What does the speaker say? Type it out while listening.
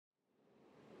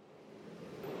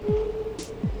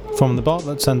From the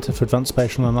Bartlett Centre for Advanced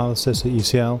Spatial Analysis at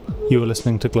UCL, you are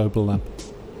listening to Global Lab.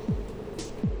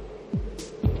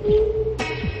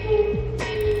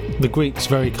 The Greeks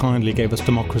very kindly gave us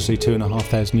democracy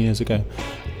 2,500 years ago,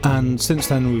 and since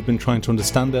then we've been trying to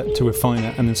understand it, to refine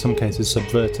it, and in some cases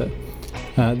subvert it.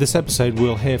 This episode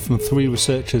we'll hear from three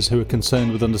researchers who are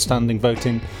concerned with understanding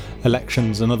voting,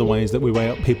 elections and other ways that we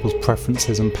weigh up people's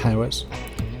preferences and powers.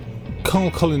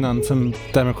 Carl Cullinan from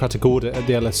Democratic Audit at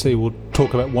the LSE will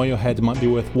talk about why your head might be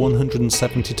worth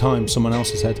 170 times someone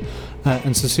else's head,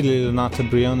 and Cecilia Lanata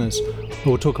Briones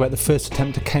will talk about the first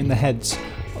attempt to count the heads,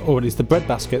 or at least the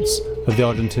breadbaskets, of the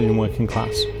Argentinian working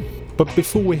class. But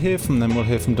before we hear from them, we'll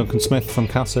hear from Duncan Smith from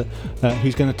CASA,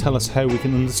 who's going to tell us how we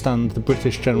can understand the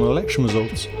British general election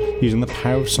results using the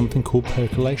power of something called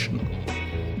percolation.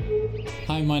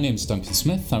 Hi, my name's Duncan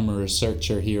Smith. I'm a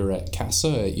researcher here at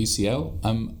CASA at UCL.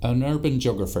 I'm an urban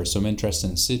geographer, so I'm interested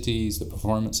in cities, the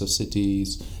performance of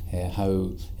cities,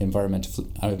 how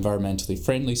environmentally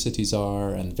friendly cities are,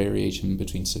 and variation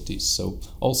between cities. So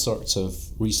all sorts of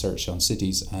research on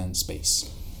cities and space.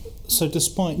 So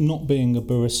despite not being a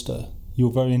barista,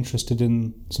 you're very interested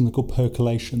in something called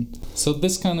percolation. So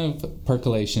this kind of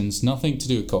percolation's nothing to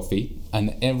do with coffee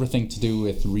and everything to do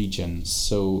with regions.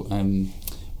 So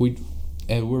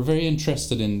we're very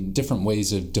interested in different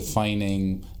ways of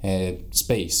defining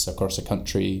space across a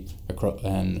country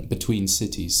and between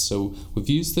cities. So we've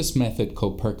used this method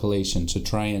called percolation to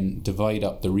try and divide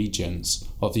up the regions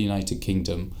of the United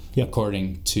Kingdom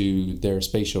according to their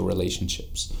spatial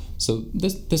relationships. So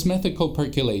this method called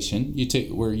percolation,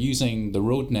 we're using the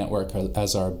road network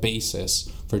as our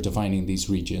basis for defining these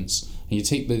regions. And you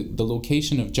take the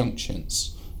location of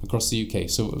junctions across the UK.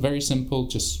 So very simple,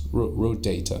 just road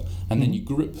data. And then you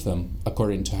group them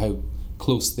according to how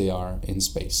close they are in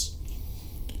space.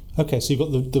 Okay, so you've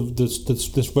got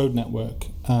this road network,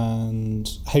 and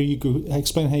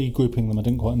explain how you're grouping them. I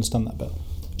didn't quite understand that bit.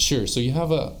 Sure, so you have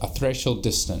a threshold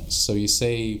distance. So you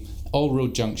say all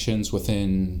road junctions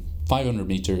within 500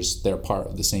 metres, they're part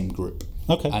of the same group.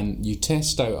 Okay. And you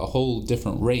test out a whole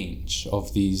different range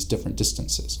of these different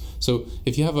distances. So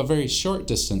if you have a very short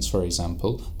distance, for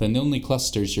example, then the only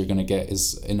clusters you're going to get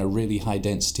is in a really high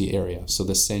density area. So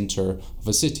the centre of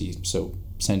a city, so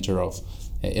centre of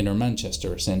inner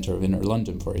Manchester, centre of inner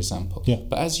London, for example. Yeah.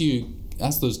 But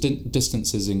as those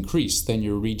distances increase, then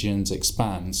your regions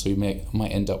expand. So you might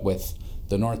end up with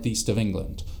the northeast of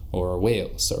England, or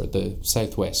Wales, or the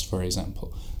southwest, for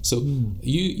example. So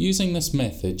using this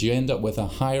method, you end up with a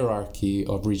hierarchy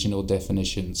of regional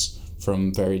definitions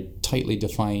from very tightly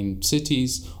defined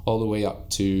cities all the way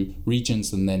up to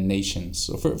regions and then nations.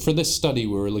 So for this study,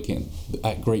 we were looking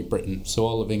at Great Britain, so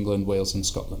all of England, Wales and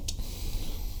Scotland.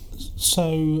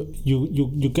 So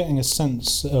you're getting a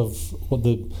sense of what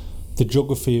the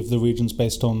geography of the regions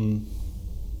based on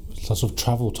sort of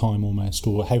travel time almost,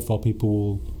 or how far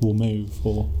people will move,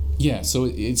 or... Yeah, so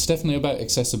it's definitely about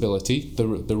accessibility. The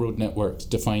road network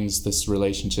defines this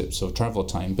relationships of travel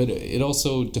time, but it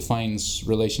also defines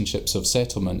relationships of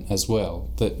settlement as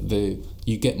well.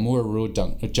 You get more road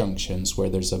junctions where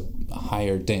there's a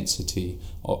higher density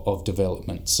of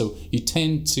development. So you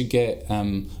tend to get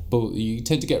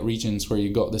regions where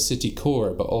you've got the city core,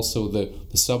 but also the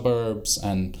suburbs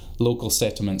and local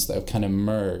settlements that have kind of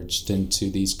merged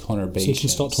into these conurbations. So you can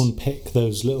start to unpick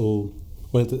those little...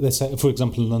 Well, they say, for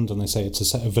example, in London, they say it's a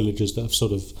set of villages that have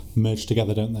sort of merged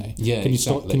together, don't they? Yeah, Can you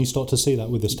start to see that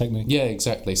with this technique? Yeah,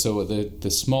 exactly. So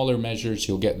the smaller measures,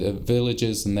 you'll get the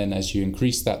villages, and then as you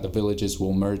increase that, the villages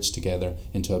will merge together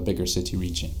into a bigger city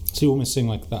region. So you're almost seeing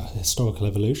like that historical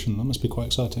evolution. That must be quite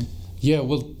exciting. Yeah,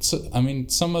 well,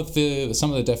 some of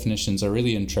the definitions are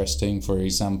really interesting. For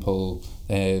example,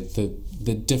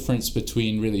 the difference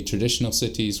between really traditional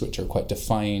cities, which are quite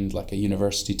defined, like a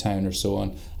university town or so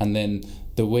on, and then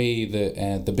the way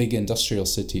that the big industrial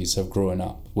cities have grown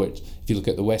up. Which, if you look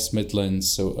at the West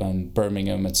Midlands, and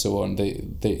Birmingham and so on,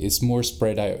 it's more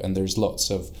spread out, and there's lots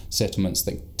of settlements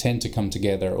that tend to come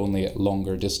together only at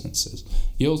longer distances.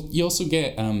 You also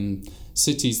get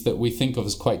cities that we think of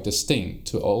as quite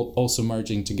distinct also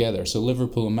merging together. So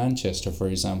Liverpool and Manchester, for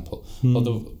example,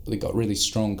 although they got really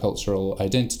strong cultural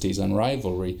identities and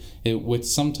rivalry,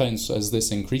 sometimes as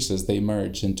this increases, they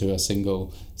merge into a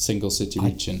single city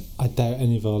region. I doubt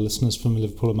any of our listeners from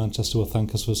Liverpool or Manchester will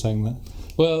thank us for saying that.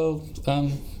 Well,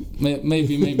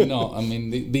 maybe not. I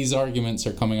mean, these arguments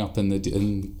are coming up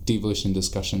in devolution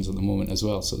discussions at the moment as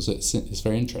well, so it's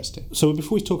very interesting. So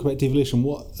before we talk about devolution,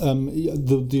 what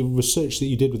the research that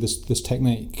you did with this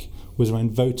technique, was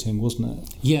around voting, wasn't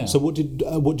it? Yeah. So what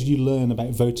did you learn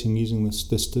about voting using this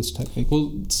technique?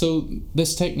 Well, so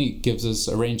this technique gives us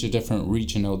a range of different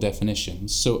regional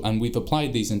definitions. So, and we've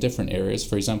applied these in different areas.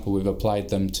 For example, we've applied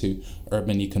them to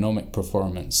urban economic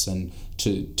performance and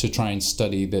to try and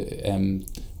study the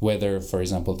whether, for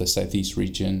example, the Southeast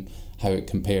region, how it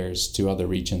compares to other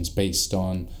regions based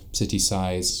on city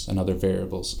size and other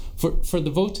variables. For the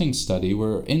voting study,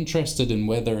 we're interested in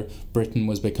whether Britain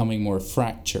was becoming more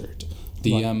fractured.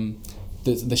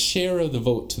 The share of the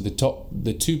vote to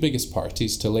the two biggest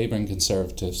parties, to Labour and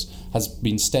Conservatives, has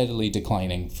been steadily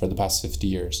declining for the past 50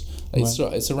 years.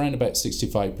 It's around about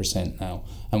 65% now,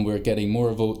 and we're getting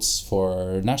more votes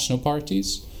for national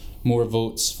parties, more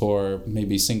votes for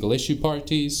maybe single issue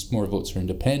parties, more votes for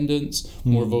independents,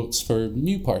 more votes for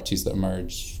new parties that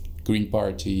emerge, Green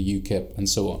Party, UKIP, and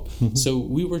so on. Mm-hmm. So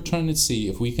we were trying to see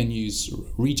if we can use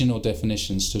regional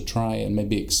definitions to try and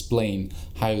maybe explain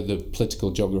how the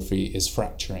political geography is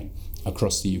fracturing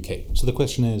across the UK. So the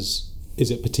question is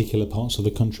it particular parts of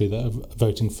the country that are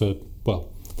voting for, well,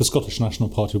 the Scottish National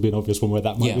Party would be an obvious one where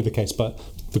that might be the case, but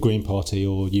the Green Party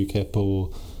or UKIP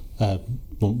or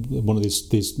one of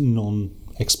these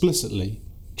non-explicitly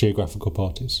geographical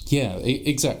parties. Yeah,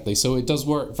 exactly. So it does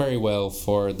work very well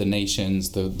for the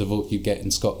nations, the vote you get in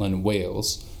Scotland and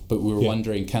Wales, but we were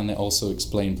wondering, can it also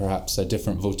explain perhaps a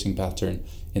different voting pattern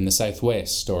in the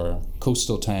southwest or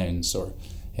coastal towns or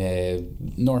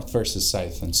north versus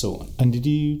south and so on. And did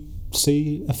you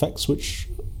see effects which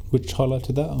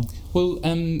highlighted that? Or? Well,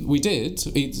 we did.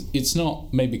 It's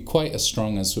not maybe quite as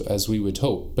strong as we would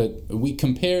hope, but we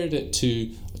compared it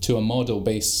to a model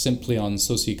based simply on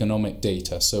socioeconomic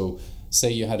data. So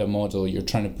say you had a model, you're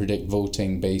trying to predict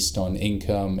voting based on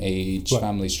income, age,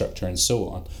 family structure, and so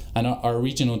on. And our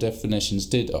regional definitions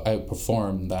did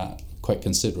outperform that quite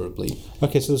considerably.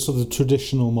 Okay, so the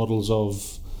traditional models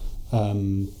of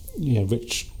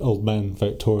rich old men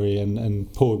vote Tory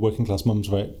and poor working class mums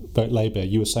vote Labour.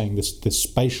 You were saying this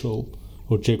spatial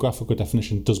or geographical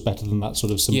definition does better than that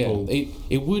sort of simple... Yeah,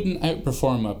 it wouldn't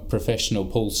outperform a professional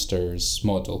pollster's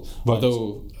model,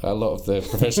 although a lot of the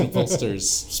professional pollsters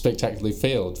spectacularly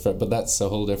failed, but that's a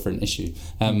whole different issue.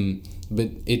 But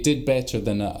it did better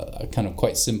than a kind of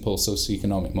quite simple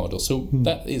socioeconomic model. So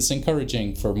that it's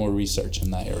encouraging for more research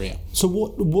in that area. So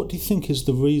what do you think is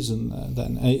the reason there,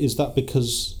 then? Is that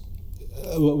because...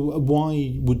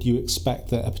 why would you expect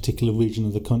that a particular region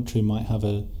of the country might have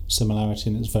a similarity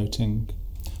in its voting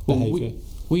behaviour?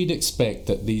 We'd expect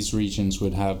that these regions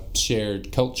would have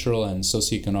shared cultural and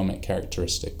socioeconomic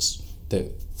characteristics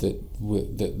that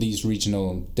these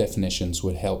regional definitions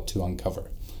would help to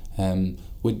uncover. And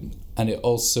it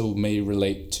also may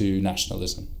relate to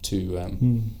nationalism, to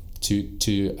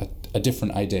a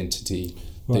different identity.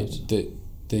 Right.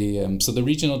 So the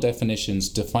regional definitions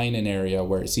define an area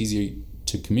where it's easier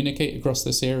to communicate across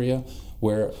this area,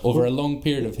 where over a long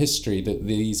period of history that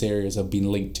these areas have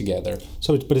been linked together.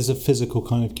 But it's a physical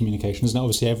kind of communication, isn't it?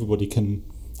 Obviously everybody can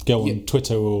go on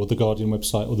Twitter or the Guardian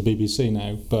website or the BBC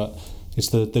now, but it's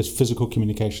those physical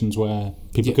communications where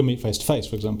people can meet face to face,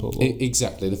 for example.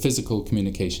 Exactly, the physical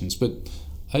communications. But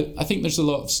I think there's a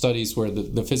lot of studies where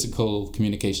the physical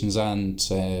communications and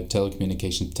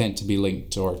telecommunications tend to be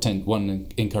linked, or one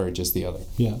encourages the other.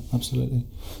 Yeah, absolutely.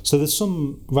 So there's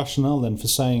some rationale then for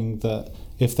saying that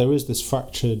if there is this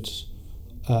fractured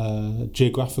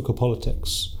geographical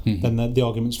politics, then the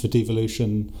arguments for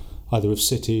devolution, either of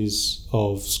cities,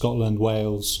 of Scotland,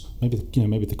 Wales, maybe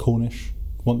the Cornish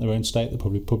want their own state. They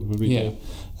probably do.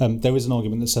 There is an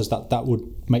argument that says that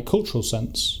would make cultural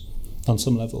sense on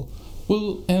some level.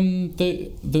 Well,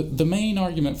 the main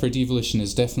argument for devolution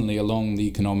is definitely along the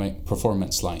economic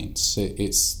performance lines.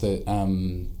 It's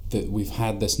that we've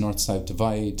had this north-south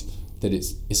divide, that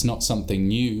it's not something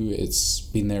new. It's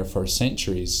been there for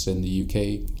centuries in the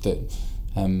UK. That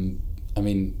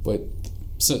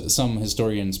some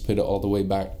historians put it all the way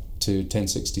back to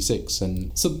 1066,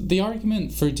 and so the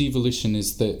argument for devolution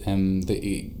is that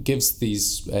it gives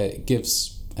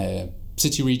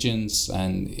city regions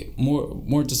and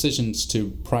more decisions to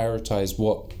prioritize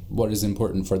what is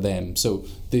important for them. So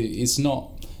it's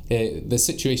not the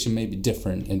situation may be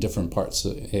different in different parts.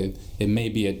 It may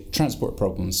be transport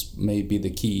problems may be the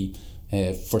key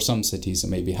for some cities. It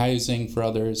may be housing for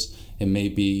others. It may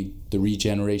be the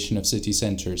regeneration of city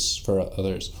centres for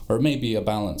others, or it may be a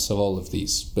balance of all of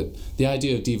these. But the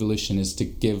idea of devolution is to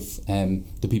give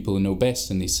the people who know best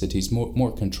in these cities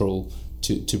more control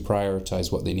to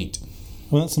prioritise what they need.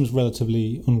 Well, that seems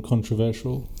relatively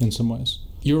uncontroversial in some ways.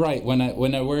 You're right. When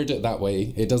I word it that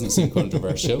way, it doesn't seem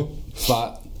controversial.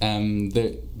 But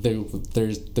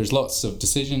there's lots of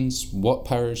decisions. What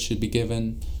powers should be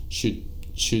given?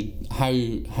 how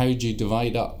do you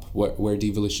divide up where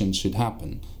devolution should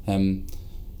happen?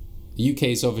 The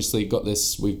UK's obviously got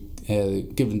this. We've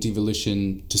given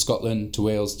devolution to Scotland, to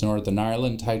Wales, to Northern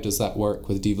Ireland. How does that work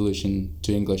with devolution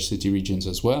to English city regions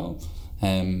as well?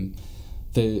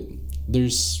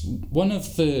 There's one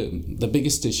of the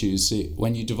biggest issues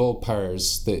when you devolve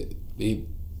powers that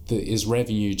is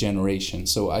revenue generation.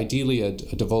 So ideally, a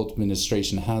devolved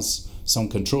administration has some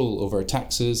control over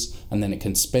taxes, and then it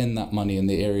can spend that money in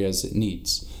the areas it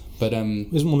needs. But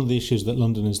isn't one of the issues that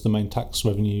London is the main tax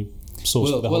revenue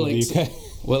source for the whole of the UK?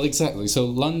 Well, exactly. So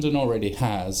London already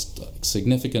has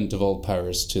significant devolved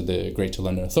powers to the Greater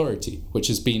London Authority, which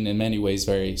has been in many ways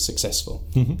very successful.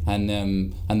 Mm-hmm.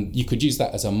 And you could use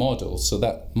that as a model. So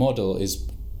that model is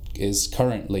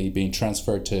currently being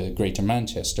transferred to Greater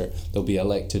Manchester. They'll be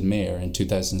elected mayor in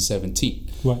 2017.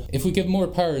 Right. If we give more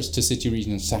powers to city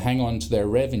regions to hang on to their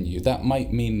revenue, that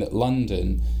might mean that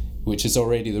London, which is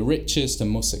already the richest and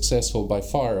most successful by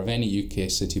far of any UK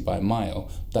city by a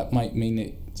mile, that might mean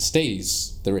it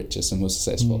stays the richest and most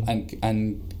successful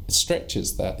and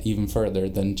stretches that even further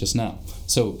than just now.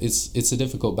 So it's a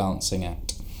difficult balancing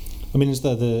act. I mean, is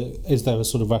there a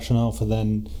sort of rationale for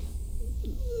then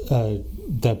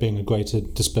there being a greater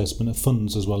disbursement of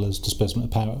funds as well as disbursement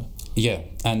of power? Yeah,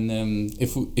 and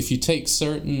if you take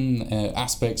certain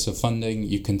aspects of funding,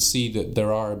 you can see that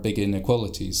there are big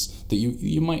inequalities that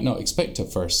you might not expect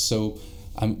at first. So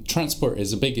transport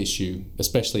is a big issue,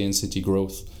 especially in city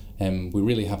growth. We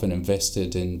really haven't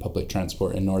invested in public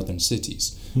transport in northern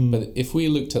cities. But if we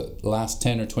looked at the last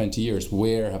 10 or 20 years,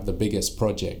 where have the biggest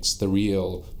projects, the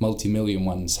real multi-million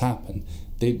ones, happened?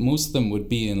 Most of them would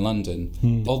be in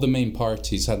London. All the main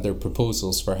parties had their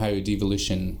proposals for how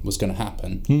devolution was going to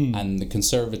happen, and the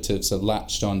Conservatives have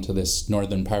latched onto this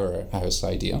Northern Powerhouse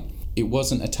idea. It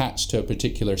wasn't attached to a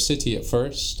particular city at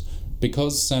first,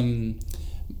 because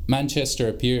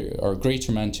Manchester or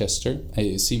Greater Manchester,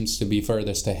 it seems to be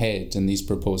furthest ahead in these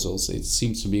proposals. It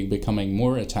seems to be becoming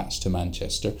more attached to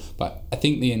Manchester, but I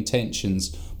think the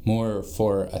intention's more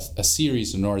for a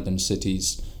series of northern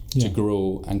cities to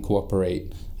grow and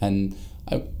cooperate. And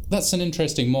that's an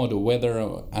interesting model, whether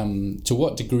to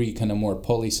what degree can a more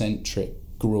polycentric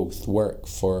growth work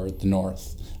for the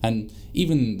north. And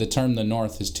even the term the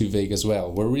north is too vague as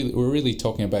well. We're really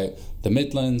talking about the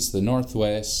Midlands, the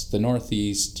Northwest, the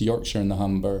Northeast, Yorkshire and the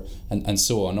Humber, and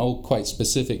so on, all quite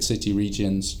specific city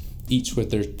regions, each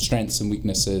with their strengths and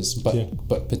weaknesses,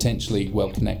 but potentially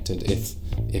well connected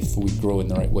if we grow in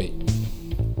the right way.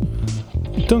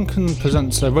 Duncan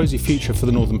presents a rosy future for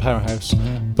the Northern Powerhouse,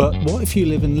 but what if you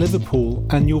live in Liverpool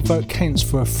and your vote counts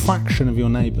for a fraction of your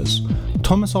neighbours?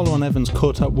 Thomas Oleron-Evans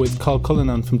caught up with Carl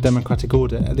Cullinan from Democratic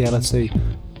Audit at the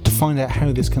LSE to find out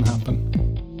how this can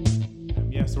happen.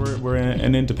 Yes, we're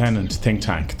an independent think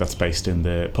tank that's based in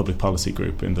the Public Policy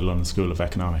Group in the London School of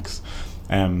Economics.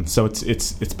 So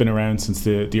it's been around since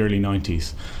the early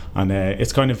 90s, and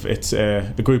it's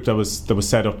a group that was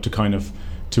set up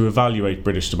to evaluate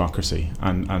British democracy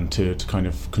and to kind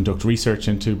of conduct research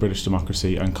into British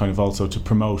democracy and kind of also to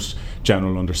promote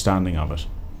general understanding of it.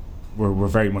 We're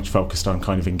very much focused on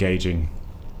kind of engaging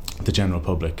the general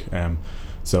public.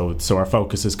 So our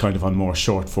focus is kind of on more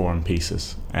short form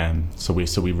pieces. So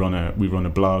we run a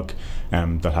blog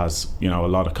that has a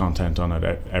lot of content on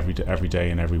it every day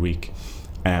and every week,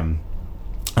 and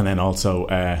then also.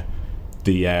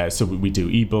 So we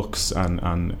do ebooks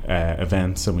and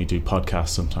events, and we do podcasts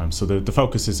sometimes. So the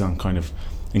focus is on kind of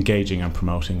engaging and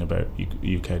promoting about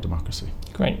UK democracy.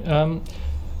 Great.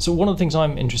 So one of the things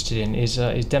I'm interested in is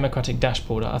Democratic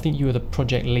Dashboard. I think you were the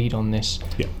project lead on this.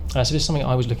 Yeah. So this is something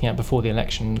I was looking at before the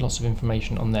election. Lots of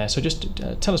information on there. So just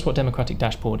tell us what Democratic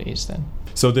Dashboard is then.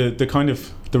 So the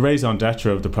raison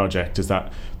d'etre of the project is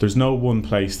that there's no one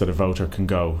place that a voter can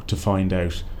go to find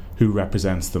out who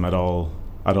represents them at all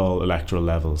electoral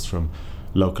levels, from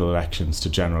local elections to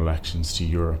general elections to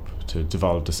Europe to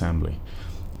devolved assembly.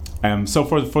 So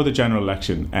for the general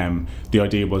election, the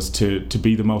idea was to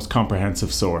be the most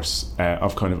comprehensive source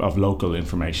of local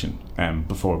information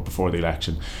before the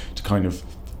election, to kind of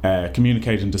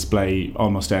communicate and display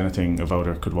almost anything a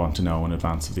voter could want to know in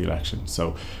advance of the election.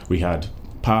 So we had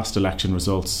past election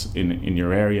results in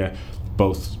your area,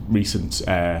 both recent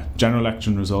general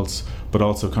election results, but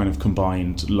also kind of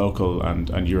combined local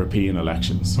and European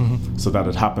elections, so that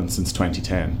had happened since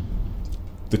 2010.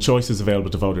 The choices available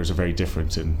to voters are very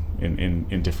different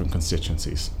in different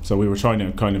constituencies. So we were trying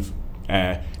to kind of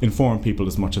inform people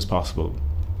as much as possible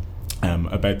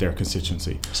about their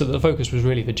constituency. So the focus was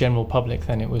really the general public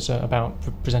then. It was about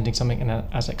presenting something in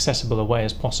as accessible a way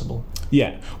as possible.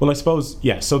 Yeah. Well, I suppose,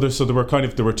 yeah. So there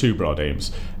were two broad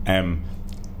aims.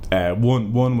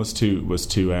 One was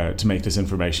to make this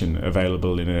information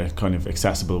available in a kind of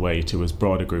accessible way to as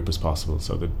broad a group as possible,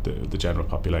 so the general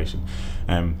population.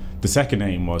 The second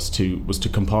aim was to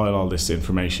compile all this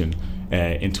information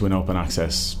into an open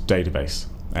access database,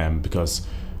 because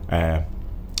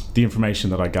the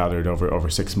information that I gathered over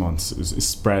 6 months is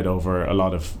spread over a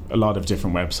lot of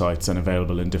different websites and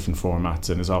available in different formats,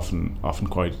 and is often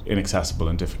quite inaccessible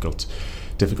and difficult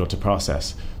to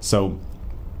process. So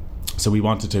we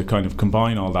wanted to kind of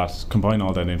combine all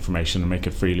that information and make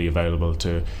it freely available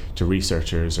to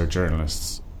researchers or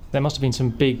journalists. There must have been some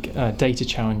big data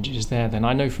challenges there then.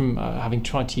 I know from having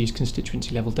tried to use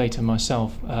constituency level data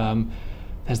myself,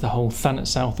 there's the whole Thanet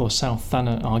South or South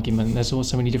Thanet argument. There's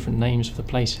also many different names for the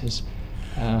places.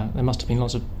 There must have been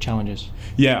lots of challenges.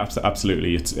 Yeah,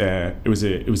 absolutely. It was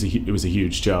a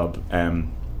huge job.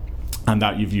 And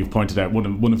that you've pointed out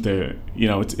one of the, you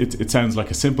know, it sounds like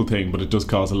a simple thing, but it does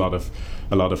cause a lot of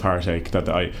heartache. That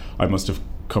I must have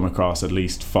come across at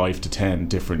least 5 to 10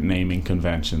 different naming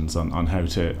conventions on how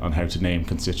to name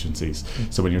constituencies.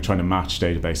 So when you're trying to match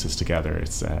databases together,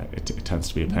 it tends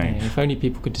to be a pain. Yeah, if only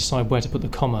people could decide where to put the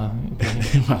comma,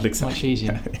 it'd be well, exactly. much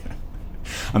easier. Yeah.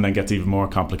 And then gets even more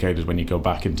complicated when you go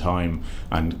back in time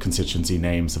and constituency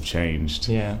names have changed,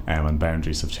 and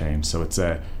boundaries have changed. So it's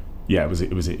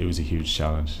it was a huge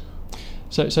challenge.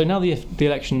 So now the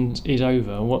election is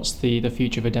over, what's the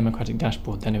future of a democratic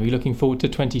dashboard then? Are we looking forward to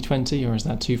 2020, or is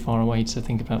that too far away to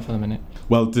think about for the minute?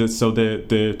 Well, the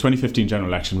 2015 general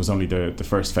election was only the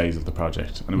first phase of the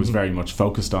project, and it was very much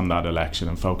focused on that election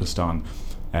and focused on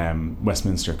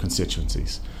Westminster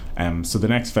constituencies. So the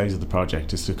next phase of the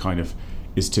project is to kind of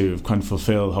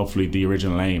fulfil hopefully the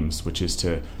original aims, which is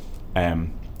to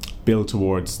build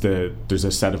towards there's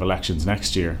a set of elections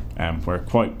next year where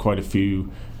quite a few,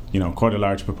 quite a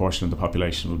large proportion of the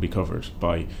population will be covered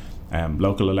by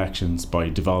local elections, by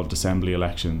devolved assembly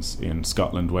elections in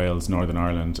Scotland, Wales, Northern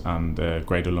Ireland and the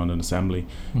Greater London Assembly.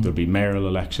 There'll be mayoral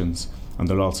elections, and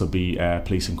there'll also be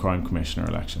police and crime commissioner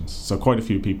elections. So quite a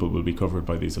few people will be covered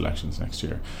by these elections next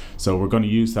year. So we're going to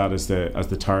use that as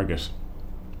the target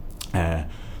to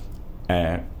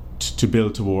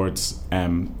build towards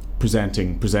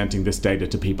presenting this data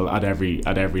to people at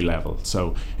every level.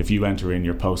 So if you enter in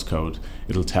your postcode,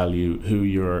 it'll tell you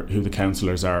who the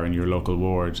councillors are in your local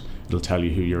ward. It'll tell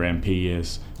you who your MP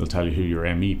is. It'll tell you who your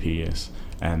MEP is,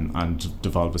 and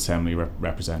devolved assembly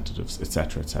representatives,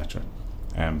 etc., etc.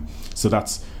 So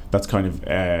that's kind of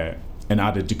an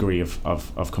added degree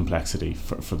of complexity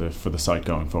for the site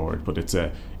going forward. But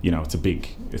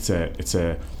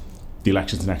the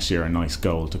elections next year are a nice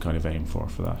goal to kind of aim for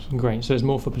that. Great. So there's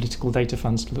more for political data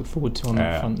fans to look forward to on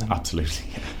that front then. Absolutely.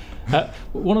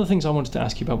 One of the things I wanted to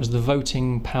ask you about was the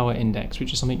Voting Power Index,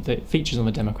 which is something that features on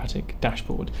the Democratic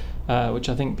dashboard, which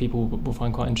I think people will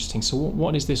find quite interesting. So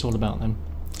what is this all about then?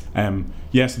 So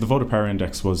the Voter Power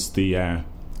Index was the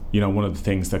one of the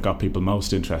things that got people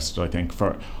most interested, I think,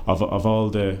 of all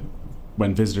the.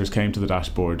 When visitors came to the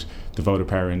dashboard, the Voter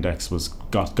Power Index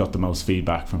got the most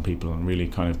feedback from people and really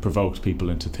kind of provoked people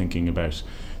into thinking about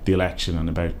the election and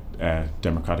about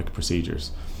democratic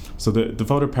procedures. So the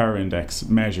Voter Power Index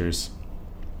measures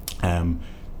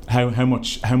how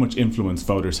much influence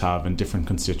voters have in different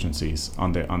constituencies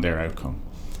on their outcome.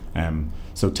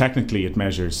 So technically, it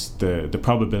measures the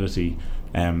probability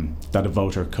that a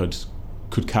voter could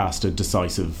cast a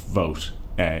decisive vote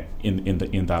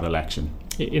in that election.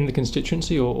 In the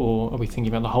constituency, or are we thinking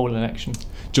about the whole election?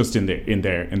 Just in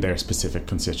their specific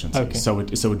constituency. Okay. So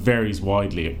it varies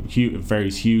widely. It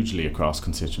varies hugely across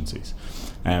constituencies.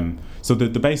 So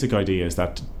the basic idea is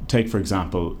that, take for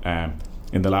example,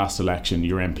 in the last election,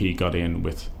 your MP got in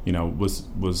with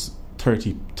was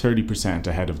 30%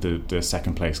 ahead of the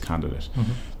second place candidate.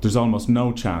 Mm-hmm. There's almost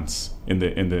no chance in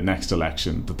the next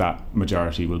election that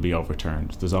majority will be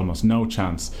overturned. There's almost no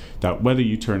chance that whether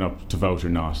you turn up to vote or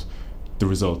not, the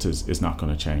result is not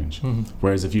going to change. Mm-hmm.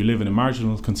 Whereas if you live in a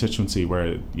marginal constituency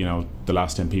where the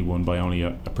last MP won by only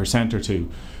a percent or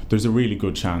two, there's a really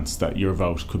good chance that your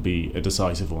vote could be a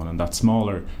decisive one, and that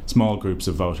small groups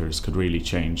of voters could really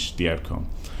change the outcome.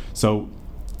 So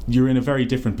you're in a very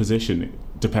different position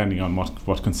depending on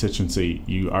what constituency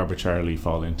you arbitrarily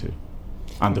fall into,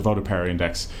 and the Voter Power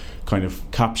Index kind of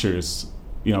captures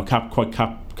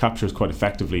quite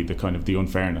effectively the kind of the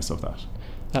unfairness of that.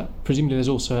 Presumably there's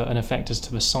also an effect as to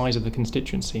the size of the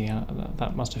constituency.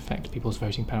 That must affect people's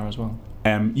voting power as well.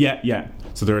 Yeah.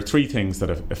 So there are three things that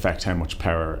affect how much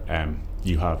power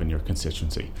you have in your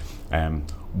constituency.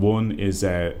 One is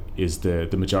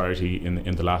the majority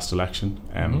in the last election,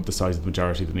 the size of the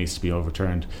majority that needs to be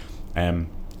overturned.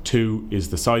 Two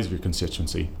is the size of your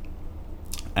constituency.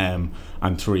 and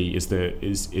 3 is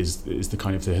the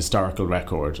kind of the historical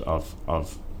record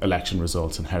of election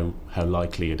results and how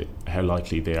likely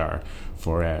they are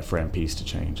for MPs to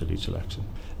change at each election.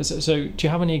 So do you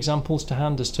have any examples to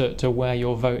hand as to where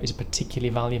your vote is particularly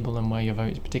valuable and where your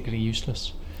vote is particularly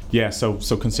useless? Yeah, so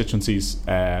constituencies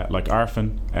like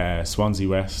Arfin, Swansea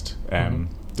West,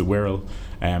 the Wirral,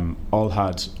 all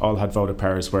had voter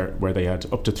powers where they had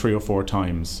up to 3 or 4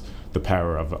 times the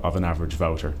power of an average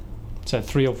voter. So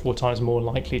 3 or 4 times more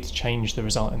likely to change the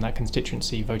result in that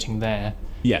constituency voting there.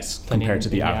 Yes, compared to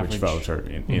the average voter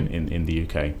in the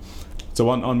UK. So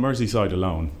on Merseyside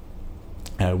alone,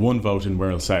 one vote in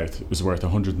Wirral South was worth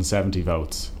 170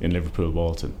 votes in Liverpool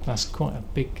Walton. That's quite a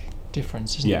big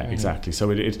difference, isn't it? Yeah, exactly. So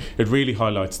it really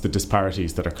highlights the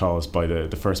disparities that are caused by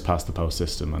the first past the post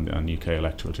system and UK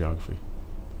electoral geography.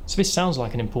 So this sounds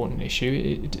like an important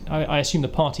issue. I assume the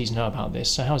parties know about this.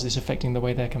 So how is this affecting the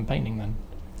way they're campaigning then?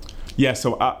 Yeah,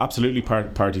 so absolutely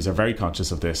parties are very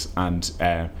conscious of this, and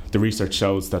the research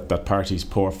shows that parties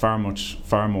pour far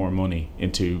more money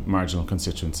into marginal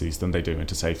constituencies than they do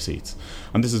into safe seats.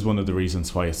 And this is one of the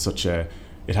reasons why it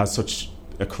has such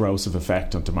a corrosive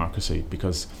effect on democracy,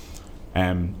 because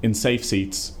in safe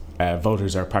seats,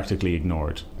 voters are practically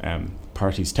ignored.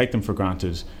 Parties take them for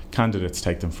granted, candidates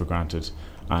take them for granted,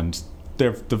 and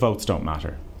the votes don't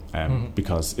matter.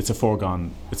 Because it's a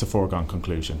foregone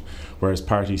conclusion, whereas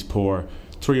parties pour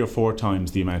 3 or 4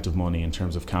 times the amount of money in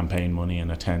terms of campaign money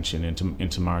and attention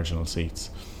into marginal seats,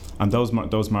 and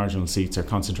those marginal seats are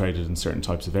concentrated in certain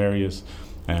types of areas,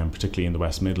 particularly in the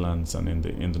West Midlands and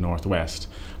in the Northwest,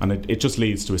 and it just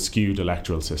leads to a skewed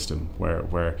electoral system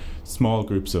where small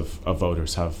groups of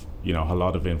voters have a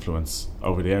lot of influence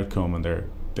over the outcome, and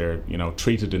they're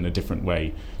treated in a different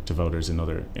way to voters in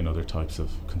other types of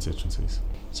constituencies.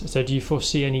 So do you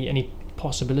foresee any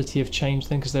possibility of change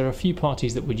then? Because there are a few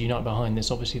parties that would unite behind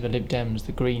this. Obviously the Lib Dems,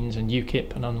 the Greens and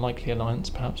UKIP, an unlikely alliance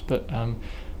perhaps, but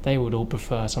they would all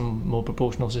prefer some more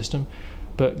proportional system.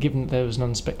 But given that there was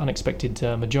an unexpected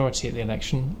majority at the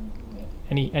election,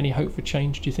 any hope for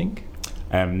change, do you think?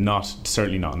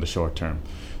 Certainly not in the short term.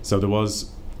 So there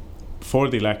was, before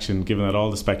the election, given that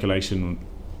all the speculation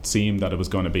seemed that it was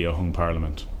going to be a hung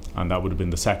parliament, and that would have been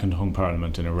the second hung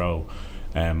parliament in a row,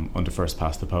 under first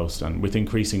past the post, and with the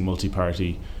increasing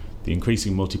multi-party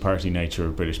nature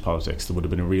of British politics, there would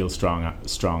have been a real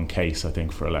strong case, I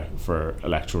think, for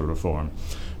electoral reform,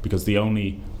 because the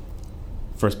only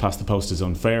first past the post is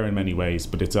unfair in many ways,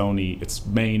 but its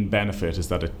main benefit is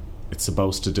that it's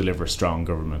supposed to deliver strong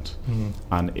government,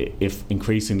 and if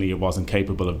increasingly it wasn't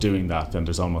capable of doing that, then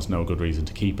there's almost no good reason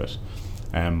to keep it.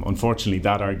 Unfortunately,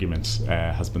 that argument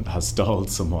has stalled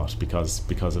somewhat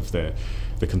because of the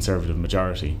Conservative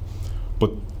majority,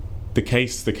 but the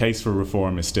case for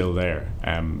reform is still there.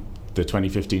 The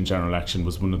 2015 general election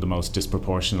was one of the most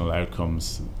disproportional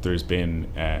outcomes there's been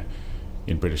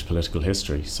in British political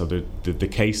history. So the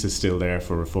case is still there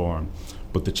for reform,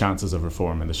 but the chances of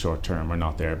reform in the short term are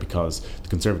not there because the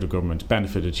Conservative government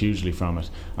benefited hugely from it,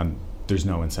 and there's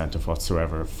no incentive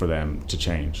whatsoever for them to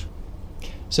change.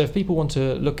 So if people want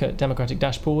to look at Democratic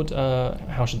Dashboard,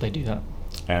 how should they do that?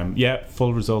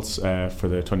 Full results for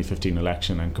the 2015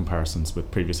 election and comparisons with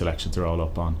previous elections are all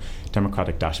up on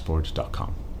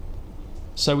democraticdashboard.com.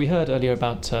 So we heard earlier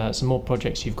about some more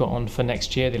projects you've got on for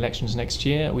next year, the elections next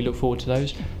year. We look forward to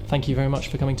those. Thank you very much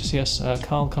for coming to see us,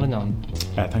 Carl Cullinan.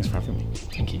 Thanks for having me.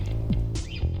 Thank you.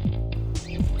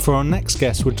 For our next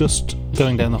guest, we're just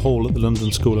going down the hall at the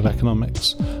London School of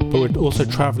Economics, but we're also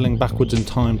travelling backwards in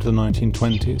time to the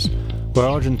 1920s, where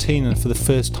Argentina for the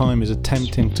first time is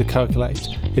attempting to calculate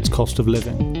its cost of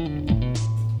living.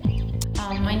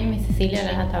 My name is Cecilia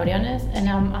Lana Tabriones, and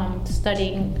I'm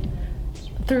studying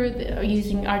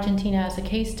using Argentina as a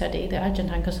case study, the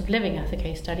Argentine cost of living as a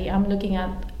case study. I'm looking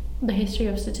at the history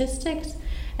of statistics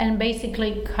and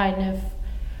basically kind of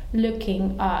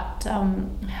looking at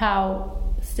how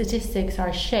statistics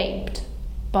are shaped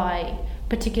by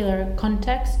particular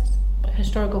contexts,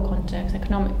 historical context,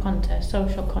 economic context,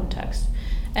 social context,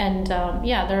 and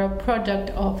they're a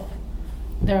product of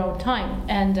their own time.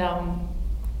 And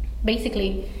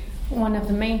basically, one of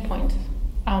the main points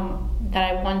that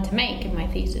I want to make in my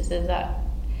thesis is that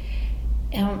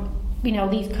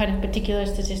these kind of particular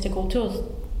statistical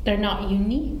tools, they're not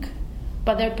unique,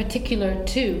 but they're particular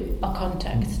to a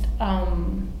context.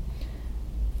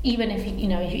 Even if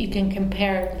you can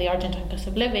compare the Argentine cost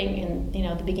of living in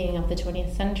the beginning of the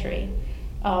 20th century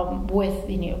with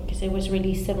because it was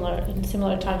really similar in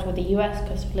similar times with the U.S.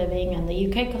 cost of living and the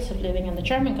UK cost of living and the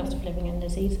German cost of living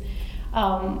indices,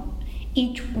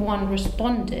 each one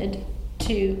responded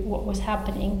to what was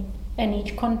happening in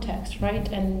each context, right?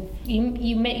 And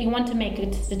you want to make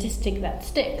a statistic that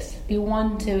sticks. You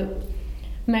want to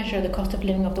measure the cost of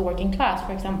living of the working class,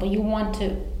 for example. You want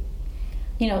to,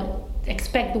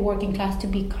 expect the working class to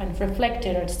be kind of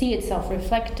reflected or to see itself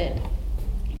reflected.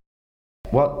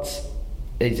 What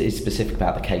is specific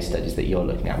about the case studies that you're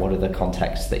looking at? What are the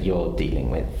contexts that you're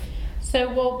dealing with? So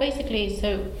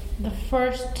the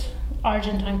first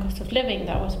Argentine cost of living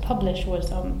that was published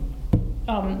was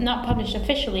not published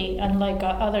officially, unlike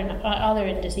other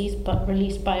indices, but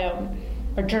released by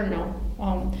a journal.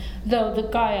 Though the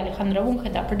guy Alejandro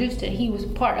Bunge that produced it, he was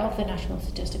part of the National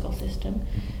Statistical System,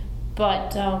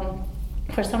 but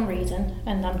for some reason,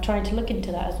 and I'm trying to look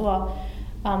into that as well,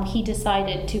 he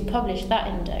decided to publish that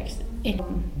index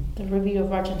in the Review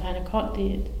of Argentine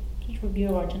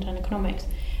Economics,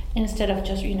 instead of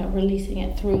just releasing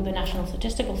it through the National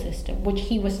Statistical System, which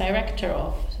he was director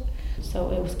of.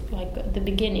 So it was like at the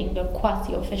beginning, the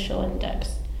quasi-official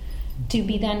index, to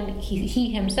be then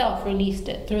he himself released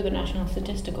it through the National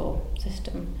Statistical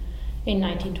System in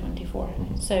 1924.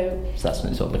 Mm-hmm. So that's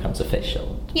when it sort of becomes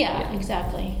official. Yeah,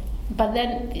 exactly. But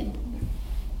then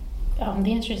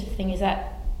the interesting thing is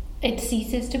that it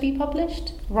ceases to be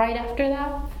published right after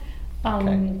that.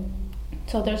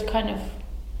 So there's kind of,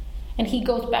 and he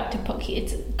goes back to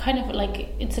it's kind of like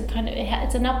it's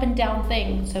an up and down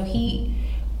thing. So he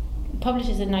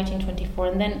publishes in 1924,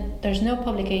 and then there's no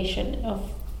publication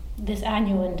of this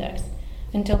annual index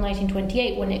until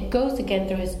 1928, when it goes again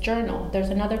through his journal. There's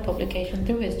another publication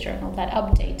through his journal that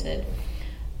updates it,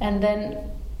 and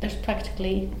then there's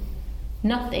practically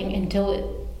nothing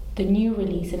until the new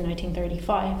release in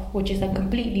 1935, which is a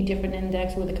completely different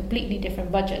index with a completely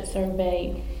different budget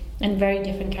survey and very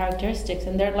different characteristics,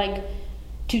 and they're like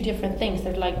two different things.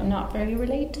 They're like not very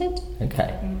related.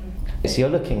 Okay. So you're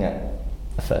looking at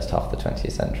the first half of the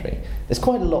 20th century. There's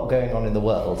quite a lot going on in the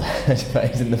world, I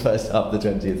suppose, in the first half of the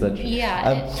 20th century.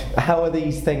 Yeah. How are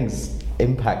these things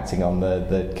impacting on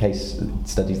the case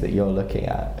studies that you're looking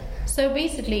at? So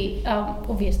basically,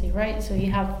 obviously, right? So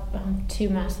you have two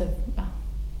massive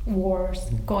wars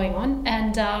going on,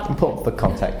 and important for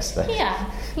context.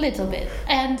 Yeah, a little bit.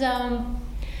 And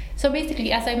so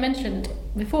basically, as I mentioned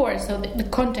before, so the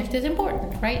context is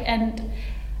important, right? And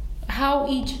how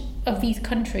each of these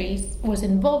countries was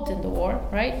involved in the war,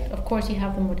 right? Of course, you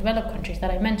have the more developed countries that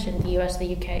I mentioned, the US,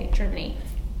 the UK, Germany,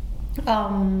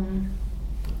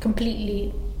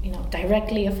 completely,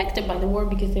 directly affected by the war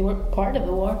because they were part of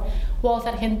the war, whilst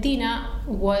Argentina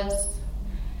was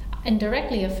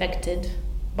indirectly affected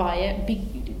by it,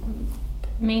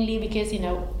 mainly because,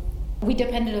 we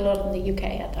depended a lot on the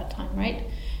UK at that time, right?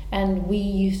 And we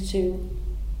used to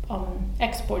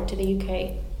export to the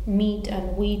UK meat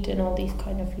and wheat and all these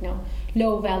kind of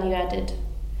low value added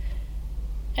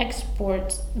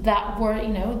exports that were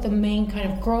the main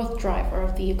kind of growth driver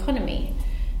of the economy.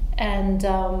 And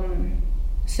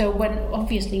so when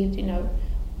obviously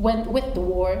when with the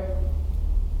war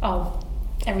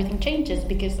everything changes,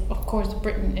 because of course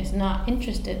Britain is not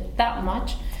interested that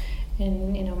much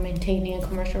in maintaining a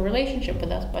commercial relationship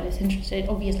with us, but is interested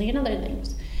obviously in other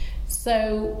things.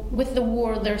 So with the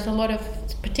war, there's a lot of,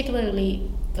 particularly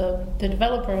the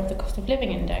developer of the cost of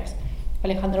living index,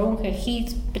 Alejandro Bunge,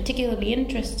 he's particularly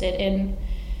interested in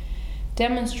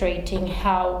demonstrating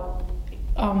how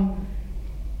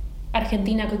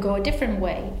Argentina could go a different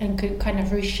way and could kind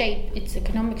of reshape its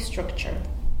economic structure.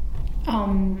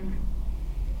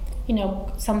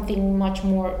 Something much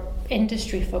more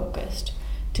industry focused,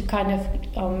 to kind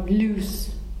of lose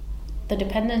the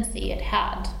dependency it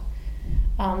had.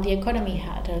 The economy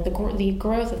had, or the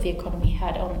growth of the economy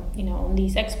had on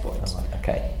these exports.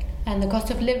 Okay. And the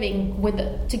cost of living,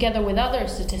 together with other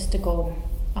statistical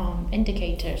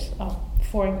indicators of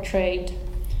foreign trade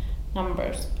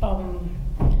numbers,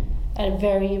 a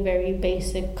very, very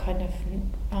basic kind of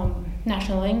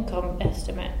national income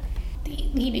estimate.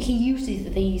 He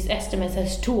uses these estimates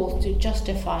as tools to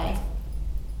justify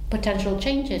potential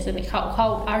changes and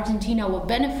how Argentina will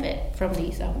benefit from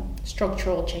these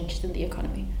structural changes in the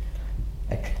economy.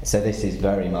 So this is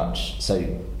very much,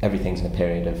 everything's in a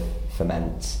period of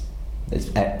ferment.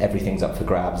 Everything's up for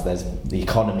grabs. The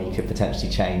economy could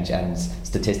potentially change, and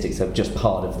statistics are just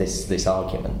part of this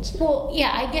argument. Well,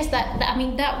 yeah, I guess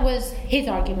that was his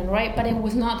argument, right? But it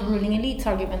was not the ruling elite's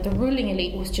argument. The ruling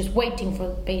elite was just waiting for,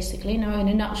 basically, in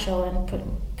a nutshell, and put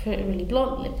it really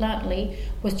bluntly,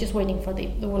 was just waiting for the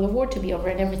war to be over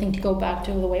and everything to go back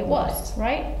to the way it was,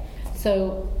 right?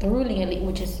 So the ruling elite,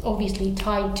 which is obviously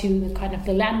tied to the kind of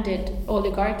the landed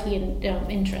oligarchy and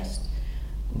interest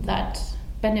that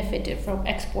benefited from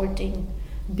exporting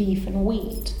beef and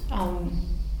wheat,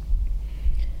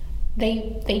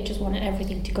 they just wanted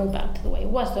everything to go back to the way it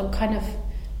was. So kind of.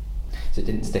 So it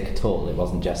didn't stick at all. It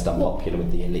wasn't just unpopular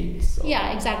with the elites.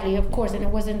 Yeah, exactly. Of course, and it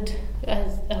wasn't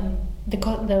as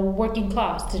the working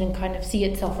class didn't kind of see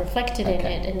itself reflected in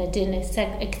it, and it didn't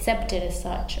accept it as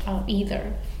such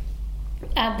either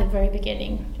at the very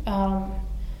beginning.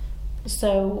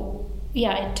 So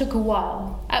yeah, it took a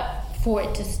while for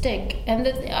it to stick, and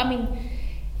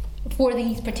for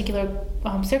these particular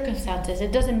circumstances,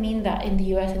 it doesn't mean that in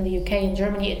the US and the UK and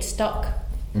Germany it stuck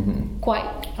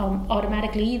quite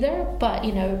automatically either. But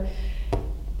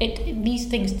these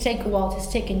things take a while to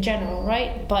stick in general,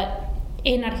 right? But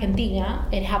in Argentina,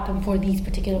 it happened for these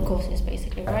particular causes,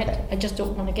 basically, right? Okay. I just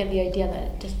don't want to get the idea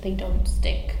that they don't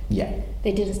stick. Yeah.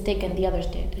 They didn't stick and the others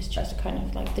did. It's just kind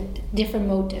of like the different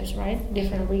motives, right?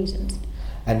 Different reasons.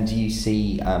 And do you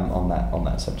see on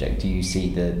that subject? Do you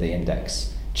see the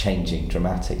index changing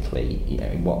dramatically?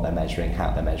 In what they're measuring,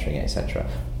 how they're measuring it, etc.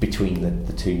 Between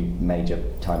the two major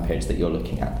time periods that you're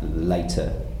looking at, the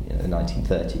later, the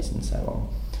 1930s and so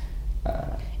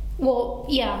on. Well,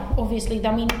 yeah, obviously.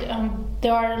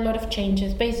 There are a lot of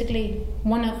changes. Basically,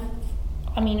 one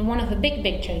of the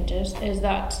big changes is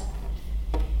that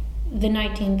the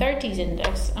 1930s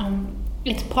index,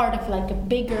 it's part of like a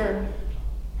bigger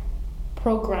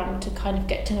program to kind of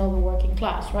get to know the working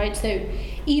class, right? So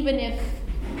even if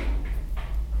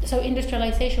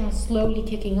industrialization was slowly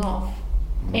kicking off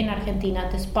in Argentina,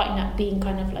 despite not being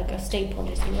kind of like a state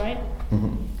policy, right?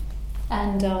 Mm-hmm.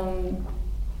 And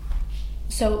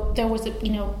so there was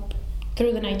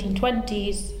through the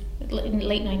 1920s,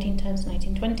 late 1910s,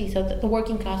 1920s, so the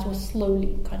working class was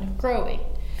slowly kind of growing.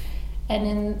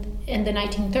 And in the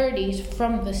 1930s,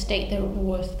 from the state, there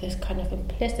was this kind of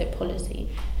implicit policy.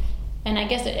 And I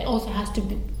guess it also has to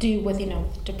do with,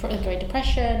 the Great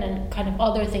Depression and kind of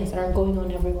other things that are going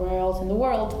on everywhere else in the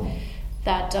world,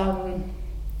 that,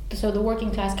 so the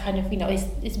working class kind of,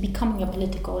 is becoming a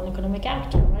political and economic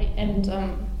actor, right? And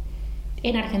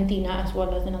in Argentina as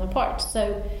well as in other parts.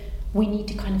 So we need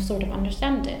to kind of sort of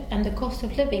understand it. And the cost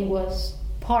of living was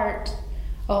part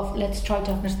of, let's try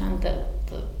to understand the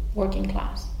working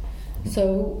class.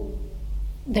 So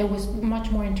there was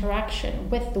much more interaction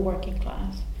with the working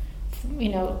class,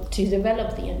 to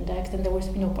develop the index, and there was,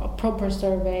 proper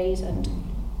surveys and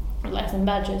lives and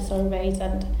badges surveys,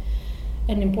 and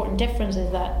an important difference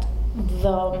is that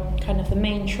the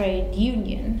main trade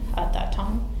union at that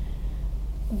time,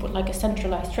 like a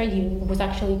centralized trade union, was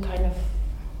actually kind of,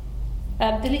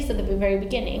 at least at the very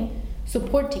beginning,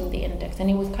 supporting the index.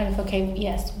 And it was kind of, okay,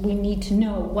 yes, we need to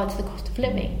know what's the cost of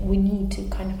living. We need to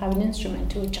kind of have an instrument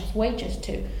to adjust wages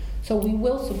to. So we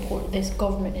will support this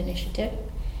government initiative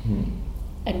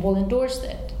and we'll endorse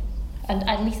it. And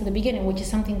at least at the beginning, which is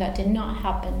something that did not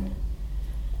happen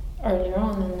earlier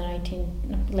on in the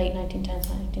late 1910s,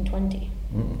 1920.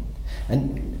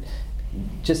 And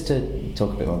just to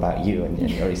talk a bit more about you and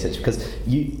your research, because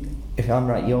if I'm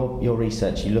right, your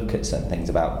research, you look at certain things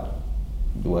about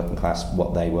the working class,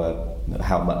 what they were,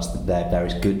 how much their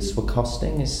various goods were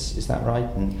costing, is that right?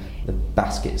 And the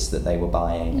baskets that they were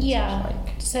buying. Yeah.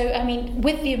 So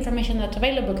with the information that's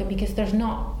available, because there's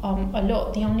not a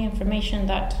lot, the only information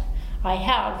that I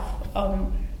have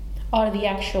are the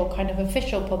actual kind of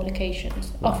official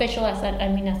publications. Right. Official as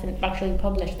in actually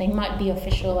published. They might be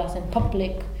official as in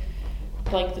public,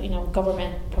 like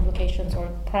government publications or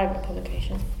private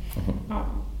publications.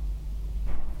 Mm-hmm.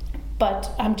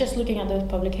 But I'm just looking at those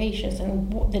publications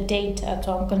and the data,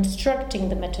 so I'm constructing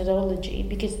the methodology,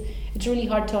 because it's really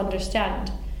hard to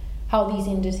understand how these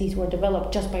indices were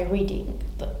developed just by reading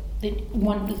the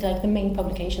main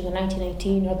publication, the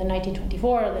 1918 or the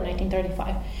 1924 or the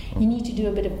 1935. You need to do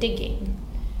a bit of digging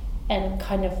and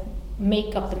kind of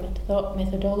make up the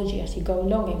methodology as you go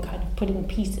along and kind of putting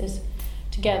pieces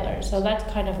together. So that's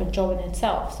kind of a job in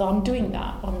itself. So I'm doing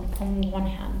that on one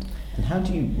hand. And how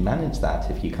do you manage that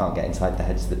if you can't get inside the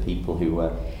heads of the people who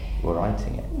were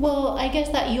writing it? Well, I guess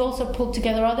that you also pull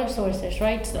together other sources,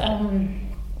 right?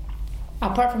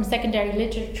 Apart from secondary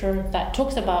literature that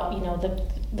talks about,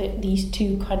 these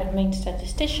two kind of main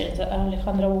statisticians,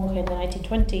 Alejandro Bunge in the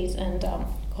 1920s and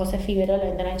Jose Figueroa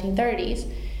in the 1930s,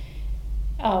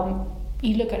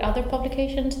 you look at other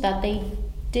publications that they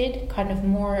did kind of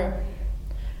more,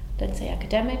 let's say,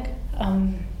 academic,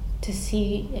 to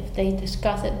see if they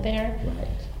discuss it there.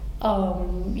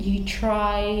 Right. You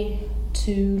try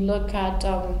to look at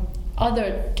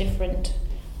other different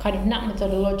kind of, not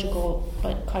methodological,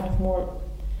 but kind of more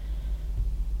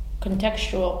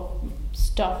contextual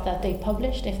stuff that they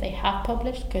published, if they have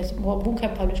published, because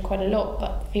Bunge published quite a lot,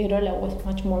 but Figueroa was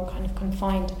much more kind of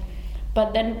confined.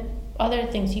 But then other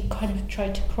things you kind of try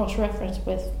to cross-reference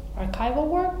with archival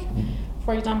work.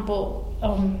 For example,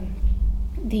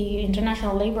 the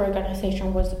International Labour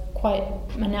Organization was quite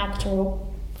an actor,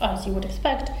 as you would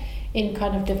expect, in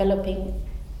kind of developing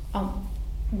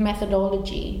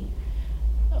methodology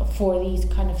for these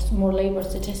kind of more labor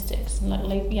statistics,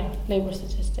 labor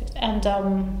statistics. And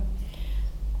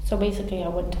so basically I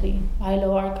went to the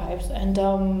ILO archives and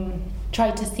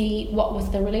tried to see what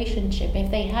was the relationship,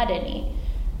 if they had any,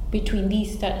 between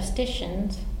these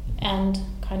statisticians and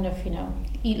kind of,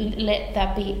 let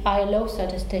that be ILO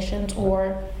statisticians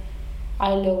or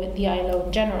the ILO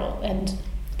in general. And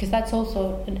because that's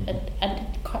also, and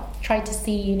try to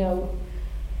see,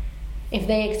 if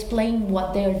they explain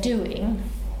what they're doing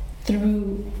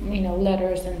through,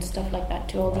 letters and stuff like that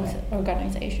to all these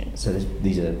organizations. So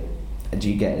these are, do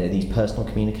you get these personal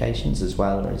communications as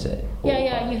well, or is it?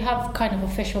 Yeah, you have kind of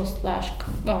official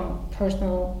 /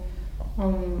 personal.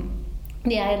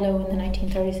 The ILO in the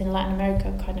 1930s in Latin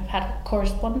America kind of had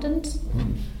correspondents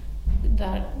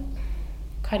that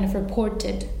kind of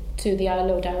reported to the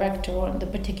ILO director on the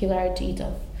particularities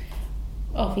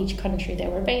of each country they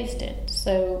were based in.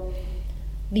 So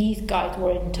these guys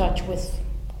were in touch with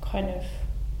kind of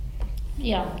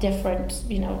different,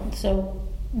 so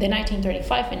the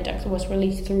 1935 index was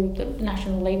released through the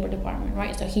National Labour Department,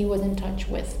 right? So he was in touch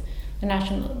with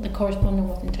the correspondent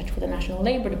was in touch with the National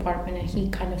Labour Department, and he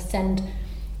kind of sent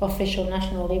official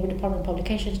National Labour Department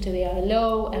publications to the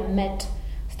ILO and met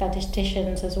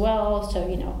statisticians as well. So,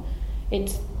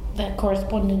 it's the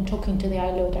correspondent talking to the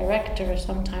ILO director.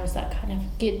 Sometimes that kind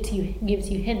of gives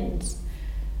you hints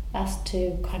as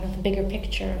to kind of the bigger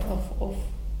picture of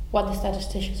what the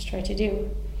statisticians try to do.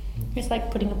 It's like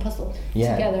putting a puzzle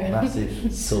together.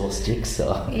 Massive source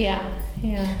jigsaw. Yeah.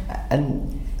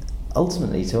 And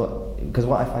ultimately, because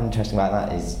what I find interesting about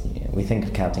that is we think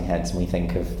of counting heads and we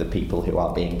think of the people who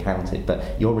are being counted,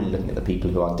 but you're really looking at the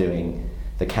people who are doing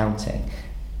the counting.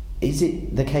 Is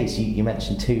it the case, you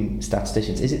mentioned 2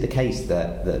 statisticians, is it the case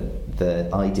that the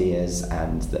ideas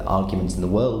and the arguments and the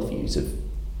worldviews of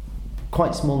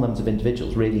quite small numbers of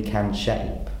individuals really can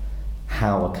shape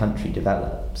how a country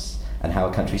develops and how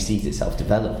a country sees itself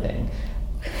developing?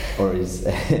 Or is...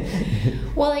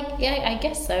 Well, I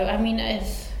guess so. I mean,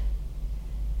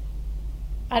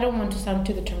 I don't want to sound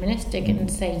too deterministic and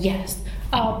say yes,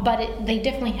 but they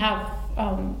definitely have,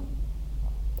 I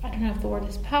don't know if the word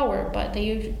is power, but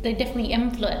they definitely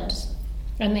influence,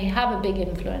 and they have a big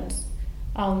influence,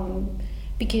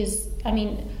 because,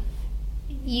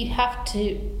 you have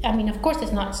to, of course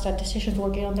it's not statisticians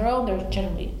working on their own, there's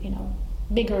generally,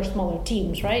 bigger or smaller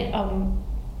teams, right?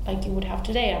 Like you would have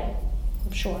today,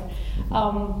 I'm sure.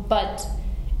 But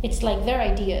it's like their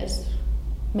ideas,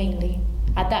 mainly,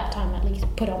 at that time at least,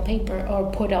 put on paper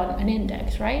or put on an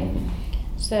index, right?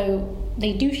 So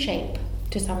they do shape,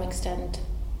 to some extent,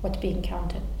 what's being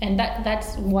counted. And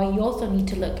that's why you also need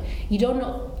to look. You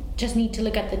don't just need to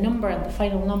look at the number and the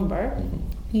final number.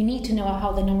 You need to know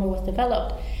how the number was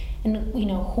developed, and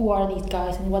who are these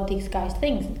guys and what these guys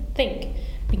think,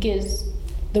 because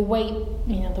the way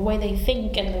they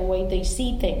think and the way they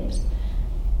see things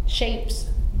shapes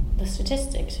the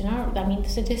statistics. The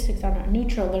statistics are not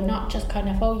neutral. They're not just kind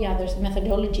of there's a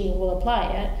methodology and we'll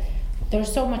apply it.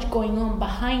 There's so much going on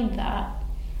behind that,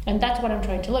 and that's what I'm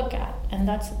trying to look at, and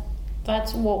that's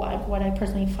what I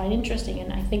personally find interesting,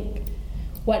 and I think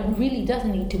what really does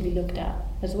need to be looked at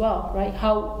as well, right?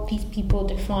 How these people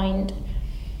defined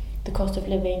the cost of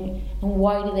living, and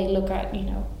why do they look at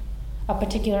a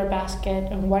particular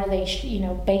basket, and why do they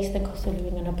base the cost of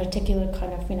living on a particular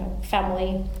kind of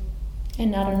family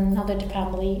and not on another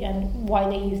family, and why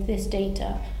they use this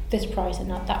data, this price and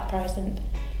not that price, and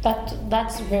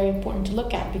that's very important to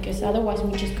look at, because otherwise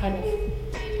we just kind of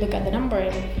look at the number,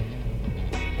 and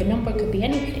the number could be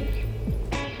anything.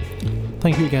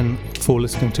 Thank you again for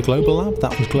listening to Global Lab.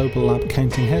 That was Global Lab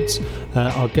Counting Heads.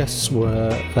 Our guests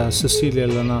were Cecilia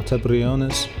Lanata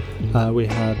Briones, we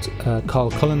had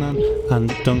Carl Cullinan and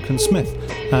Duncan Smith.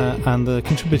 And the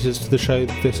contributors to the show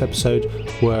this episode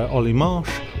were Ollie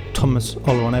Marsh, Thomas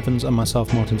Oleron-Evans and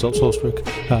myself, Martin Zoltz-Horsbrook.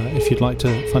 If you'd like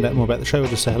to find out more about the show or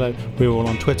just say hello, we're all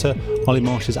on Twitter. Ollie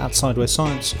Marsh is at Sideways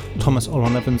Science, Thomas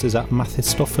Oleron-Evans is at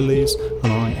Mathistopheles,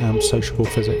 and I am Sociable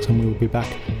Physics, and we will be back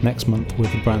next month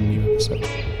with a brand new episode.